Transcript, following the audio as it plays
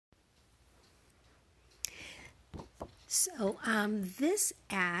This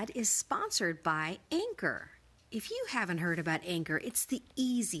ad is sponsored by Anchor. If you haven't heard about Anchor, it's the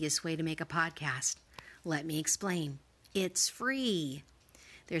easiest way to make a podcast. Let me explain. It's free.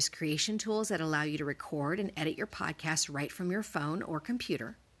 There's creation tools that allow you to record and edit your podcast right from your phone or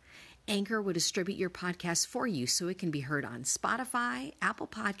computer. Anchor will distribute your podcast for you so it can be heard on Spotify, Apple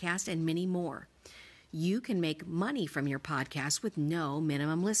Podcast, and many more. You can make money from your podcast with no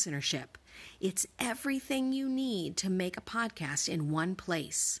minimum listenership. It's everything you need to make a podcast in one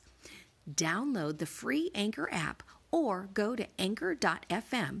place. Download the free Anchor app or go to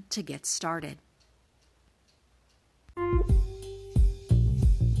anchor.fm to get started.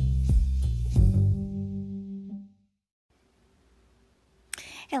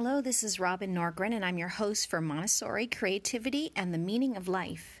 Hello, this is Robin Norgren, and I'm your host for Montessori Creativity and the Meaning of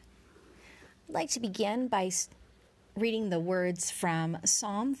Life. I'd like to begin by reading the words from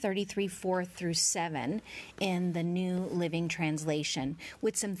Psalm 33, 4 through 7 in the New Living Translation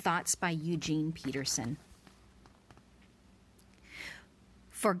with some thoughts by Eugene Peterson.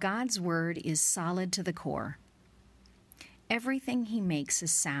 For God's word is solid to the core. Everything he makes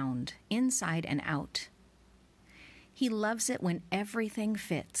is sound, inside and out. He loves it when everything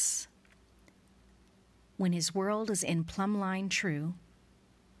fits. When his world is in plumb line true,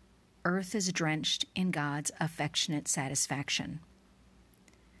 earth is drenched in God's affectionate satisfaction.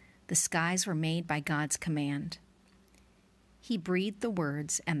 The skies were made by God's command. He breathed the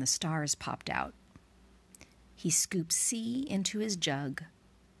words and the stars popped out. He scooped sea into his jug,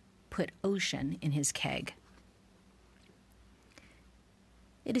 put ocean in his keg.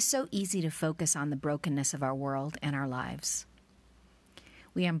 It is so easy to focus on the brokenness of our world and our lives.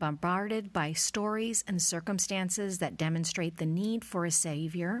 We are bombarded by stories and circumstances that demonstrate the need for a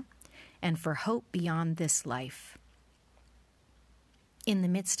Savior and for hope beyond this life. In the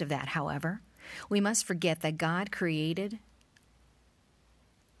midst of that, however, we must forget that God created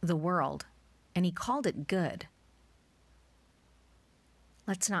the world and he called it good.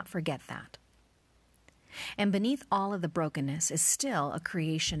 Let's not forget that. And beneath all of the brokenness is still a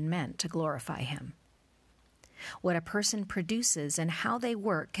creation meant to glorify him. What a person produces and how they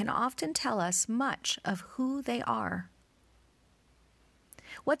work can often tell us much of who they are.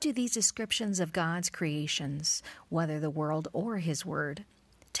 What do these descriptions of God's creations, whether the world or his word,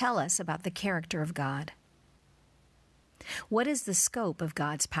 tell us about the character of God? What is the scope of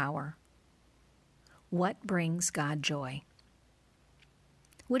God's power? What brings God joy?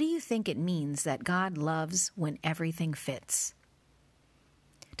 What do you think it means that God loves when everything fits?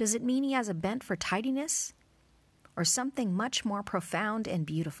 Does it mean he has a bent for tidiness, or something much more profound and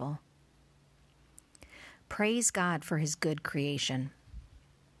beautiful? Praise God for his good creation.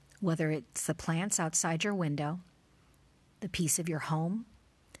 Whether it's the plants outside your window, the peace of your home,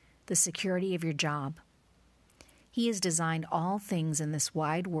 the security of your job, he has designed all things in this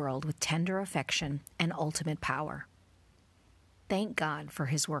wide world with tender affection and ultimate power. Thank God for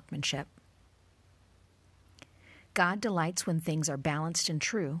his workmanship. God delights when things are balanced and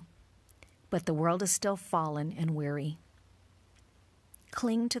true, but the world is still fallen and weary.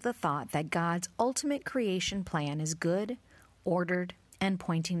 Cling to the thought that God's ultimate creation plan is good, ordered, and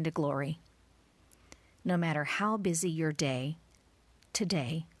pointing to glory. No matter how busy your day,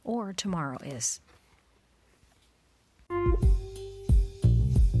 today, or tomorrow is.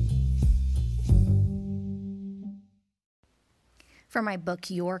 For my book,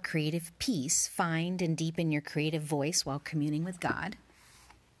 Your Creative Peace, Find and Deepen Your Creative Voice While Communing with God,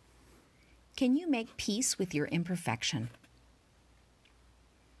 can you make peace with your imperfection?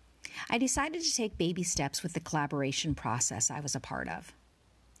 I decided to take baby steps with the collaboration process I was a part of.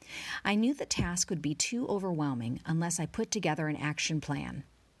 I knew the task would be too overwhelming unless I put together an action plan.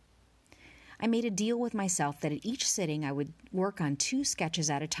 I made a deal with myself that at each sitting I would work on 2 sketches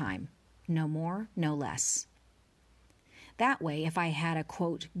at a time, no more, no less. That way, if I had a,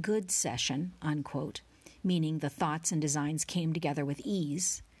 quote, good session, unquote, meaning the thoughts and designs came together with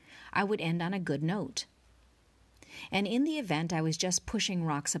ease, I would end on a good note. And in the event I was just pushing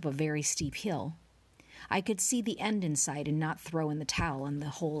rocks up a very steep hill, I could see the end in sight and not throw in the towel on the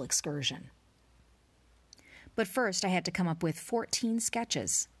whole excursion. But first, I had to come up with 14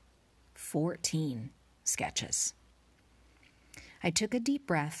 sketches. 14 sketches. I took a deep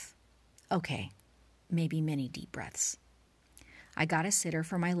breath. Okay, maybe many deep breaths. I got a sitter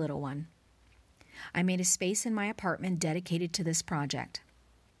for my little one. I made a space in my apartment dedicated to this project.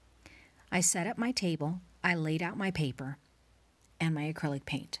 I set up my table, I laid out my paper, and my acrylic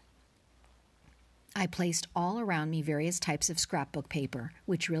paint. I placed all around me various types of scrapbook paper,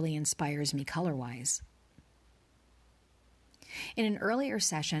 which really inspires me color-wise. In an earlier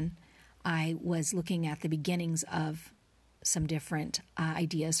session, I was looking at the beginnings of some different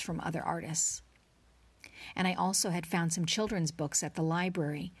ideas from other artists. And I also had found some children's books at the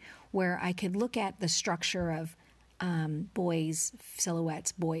library where I could look at the structure of boys'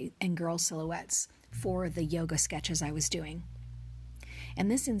 silhouettes, boy and girl silhouettes for the yoga sketches I was doing. And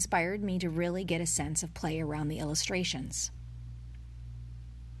this inspired me to really get a sense of play around the illustrations.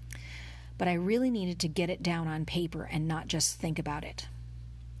 But I really needed to get it down on paper and not just think about it.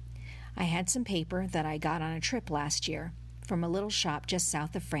 I had some paper that I got on a trip last year from a little shop just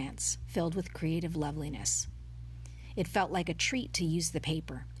south of France, filled with creative loveliness. It felt like a treat to use the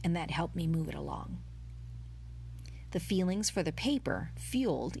paper, and that helped me move it along. The feelings for the paper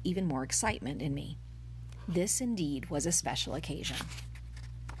fueled even more excitement in me. This indeed was a special occasion.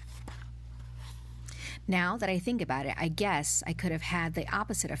 Now that I think about it, I guess I could have had the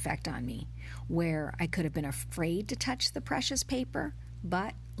opposite effect on me, where I could have been afraid to touch the precious paper,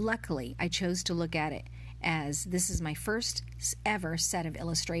 but luckily I chose to look at it as this is my first ever set of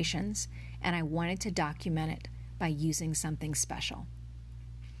illustrations, and I wanted to document it by using something special.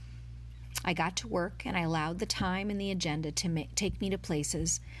 I got to work, and I allowed the time and the agenda to take me to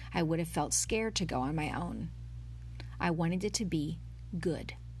places I would have felt scared to go on my own. I wanted it to be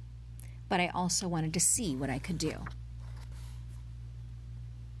good, but I also wanted to see what I could do.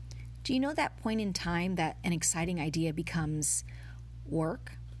 Do you know that point in time that an exciting idea becomes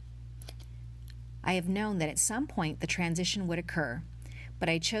work? I have known that at some point the transition would occur, but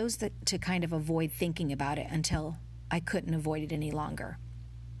I chose to kind of avoid thinking about it until I couldn't avoid it any longer.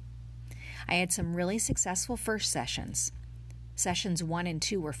 I had some really successful first sessions. Sessions 1 and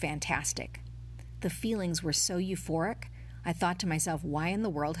 2 were fantastic. The feelings were so euphoric, I thought to myself, why in the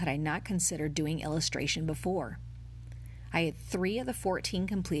world had I not considered doing illustration before? I had 3 of the 14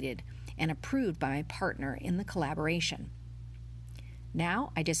 completed and approved by my partner in the collaboration.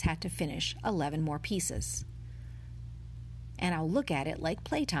 Now I just had to finish 11 more pieces. And I'll look at it like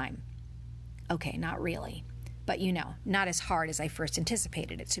playtime. Okay, not really, but not as hard as I first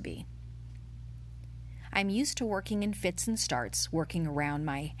anticipated it to be. I'm used to working in fits and starts, working around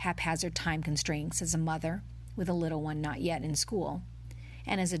my haphazard time constraints as a mother with a little one not yet in school,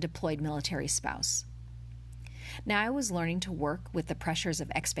 and as a deployed military spouse. Now I was learning to work with the pressures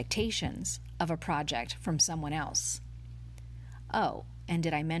of expectations of a project from someone else. Oh, and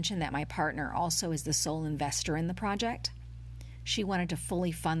did I mention that my partner also is the sole investor in the project? She wanted to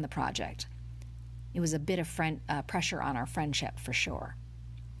fully fund the project. It was a bit of pressure on our friendship, for sure.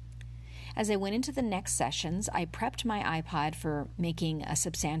 As I went into the next sessions, I prepped my iPod for making a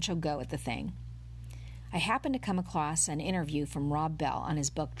substantial go at the thing. I happened to come across an interview from Rob Bell on his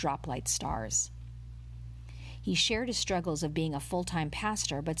book Droplight Stars. He shared his struggles of being a full-time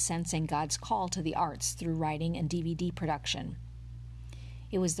pastor but sensing God's call to the arts through writing and DVD production.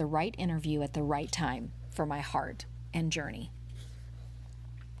 It was the right interview at the right time for my heart and journey.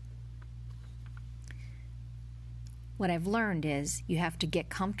 What I've learned is you have to get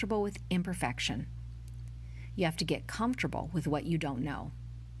comfortable with imperfection. You have to get comfortable with what you don't know.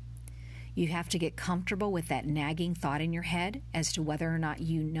 You have to get comfortable with that nagging thought in your head as to whether or not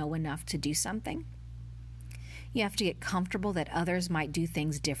you know enough to do something. You have to get comfortable that others might do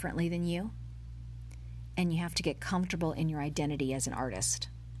things differently than you. And you have to get comfortable in your identity as an artist.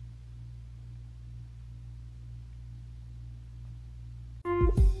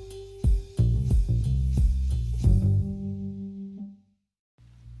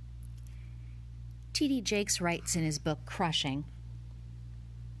 T.D. Jakes writes in his book Crushing,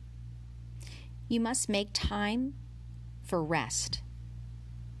 "You must make time for rest.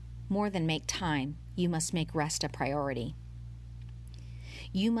 More than make time, you must make rest a priority.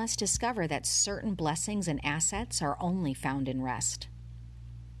 You must discover that certain blessings and assets are only found in rest.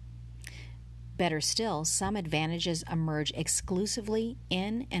 Better still, some advantages emerge exclusively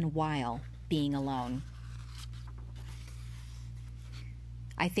in and while being alone.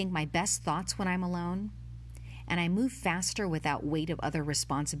 I think my best thoughts when I'm alone, and I move faster without weight of other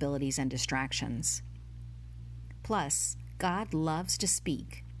responsibilities and distractions. Plus, God loves to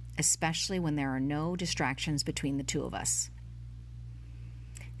speak, especially when there are no distractions between the two of us.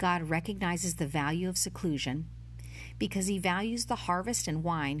 God recognizes the value of seclusion because he values the harvest and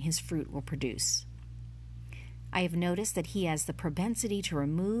wine his fruit will produce. I have noticed that he has the propensity to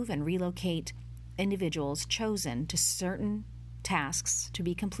remove and relocate individuals chosen to certain tasks to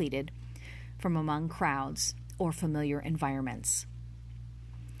be completed from among crowds or familiar environments.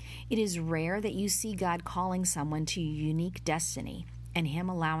 It is rare that you see God calling someone to a unique destiny and him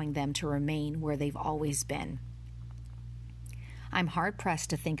allowing them to remain where they've always been. I'm hard-pressed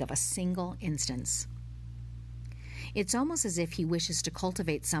to think of a single instance. It's almost as if he wishes to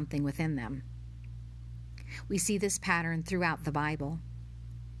cultivate something within them. We see this pattern throughout the Bible.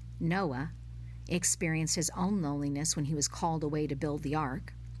 Noah experienced his own loneliness when he was called away to build the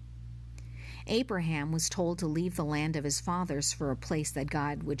ark. Abraham was told to leave the land of his fathers for a place that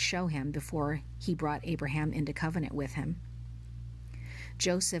God would show him before he brought Abraham into covenant with him.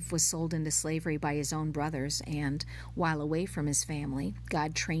 Joseph was sold into slavery by his own brothers, and while away from his family,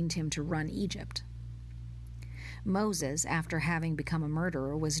 God trained him to run Egypt. Moses, after having become a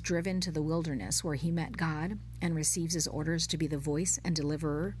murderer, was driven to the wilderness where he met God and receives his orders to be the voice and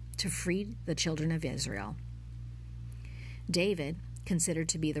deliverer to free the children of Israel. David, considered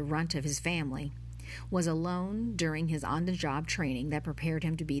to be the runt of his family, was alone during his on-the-job training that prepared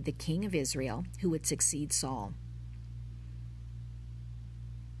him to be the king of Israel who would succeed Saul.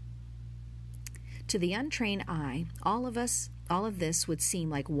 To the untrained eye, all of this would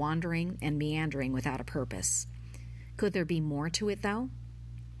seem like wandering and meandering without a purpose. Could there be more to it, though?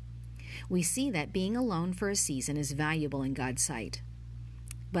 We see that being alone for a season is valuable in God's sight.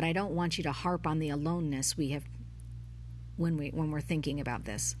 But I don't want you to harp on the aloneness we have when we're thinking about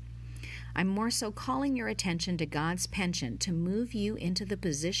this. I'm more so calling your attention to God's penchant to move you into the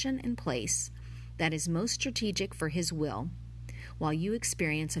position and place that is most strategic for His will, while you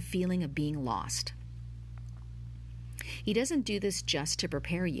experience a feeling of being lost. He doesn't do this just to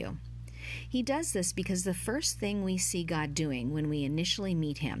prepare you. He does this because the first thing we see God doing when we initially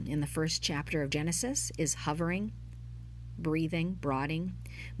meet Him in the first chapter of Genesis is hovering, breathing, brooding,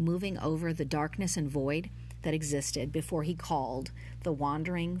 moving over the darkness and void that existed before He called the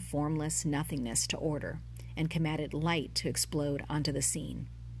wandering, formless nothingness to order and commanded light to explode onto the scene.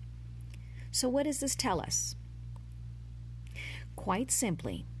 So what does this tell us? Quite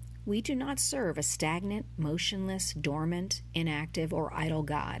simply, we do not serve a stagnant, motionless, dormant, inactive, or idle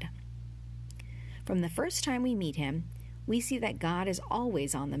God. From the first time we meet Him, we see that God is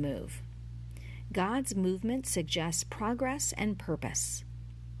always on the move. God's movement suggests progress and purpose.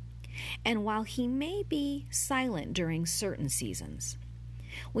 And while He may be silent during certain seasons,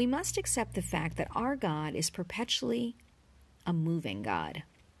 we must accept the fact that our God is perpetually a moving God.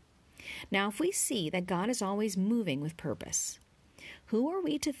 Now, if we see that God is always moving with purpose, who are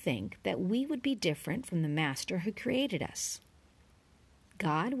we to think that we would be different from the Master who created us?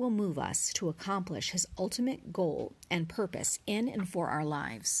 God will move us to accomplish His ultimate goal and purpose in and for our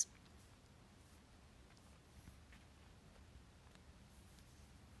lives.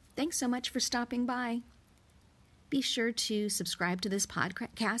 Thanks so much for stopping by. Be sure to subscribe to this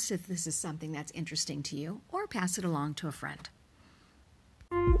podcast if this is something that's interesting to you, or pass it along to a friend.